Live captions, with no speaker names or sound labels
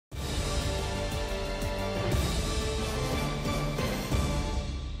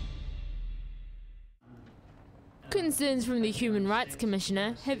Concerns from the Human Rights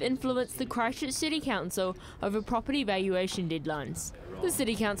Commissioner have influenced the Christchurch City Council over property valuation deadlines. The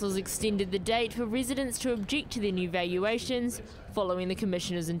City Council's extended the date for residents to object to their new valuations following the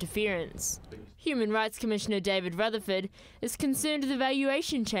Commissioner's interference. Human Rights Commissioner David Rutherford is concerned the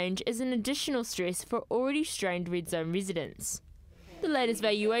valuation change is an additional stress for already strained red zone residents. The latest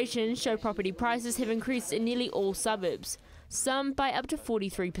valuations show property prices have increased in nearly all suburbs, some by up to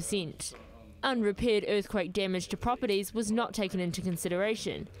 43%. Unrepaired earthquake damage to properties was not taken into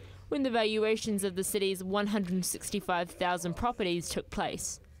consideration when the valuations of the city's 165,000 properties took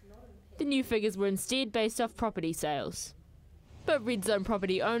place. The new figures were instead based off property sales. But red zone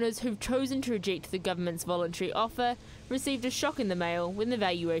property owners who've chosen to reject the government's voluntary offer received a shock in the mail when the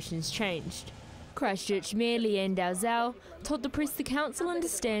valuations changed. Christchurch Mayor Leanne Dalzell told the press the council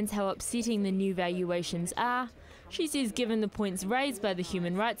understands how upsetting the new valuations are. She says given the points raised by the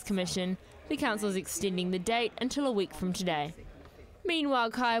Human Rights Commission, the council is extending the date until a week from today.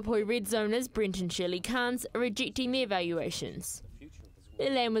 Meanwhile, Kaiapoi red zoners Brent and Shirley Carnes are rejecting their valuations.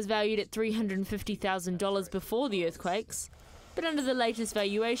 Their land was valued at $350,000 before the earthquakes, but under the latest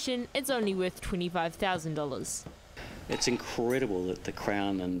valuation, it's only worth $25,000. It's incredible that the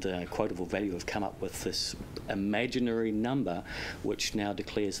Crown and Quotable Value have come up with this imaginary number which now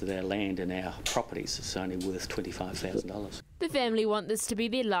declares that our land and our properties is only worth $25,000. The family want this to be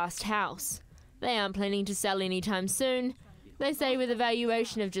their last house. They aren't planning to sell anytime soon. They say with a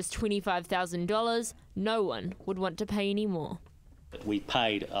valuation of just $25,000, no one would want to pay any more. We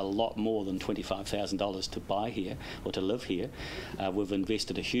paid a lot more than $25,000 to buy here or to live here. We've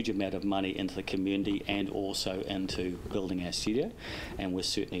invested a huge amount of money into the community and also into building our studio, and we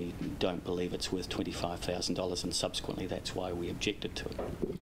certainly don't believe it's worth $25,000, and subsequently that's why we objected to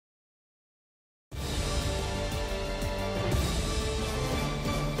it.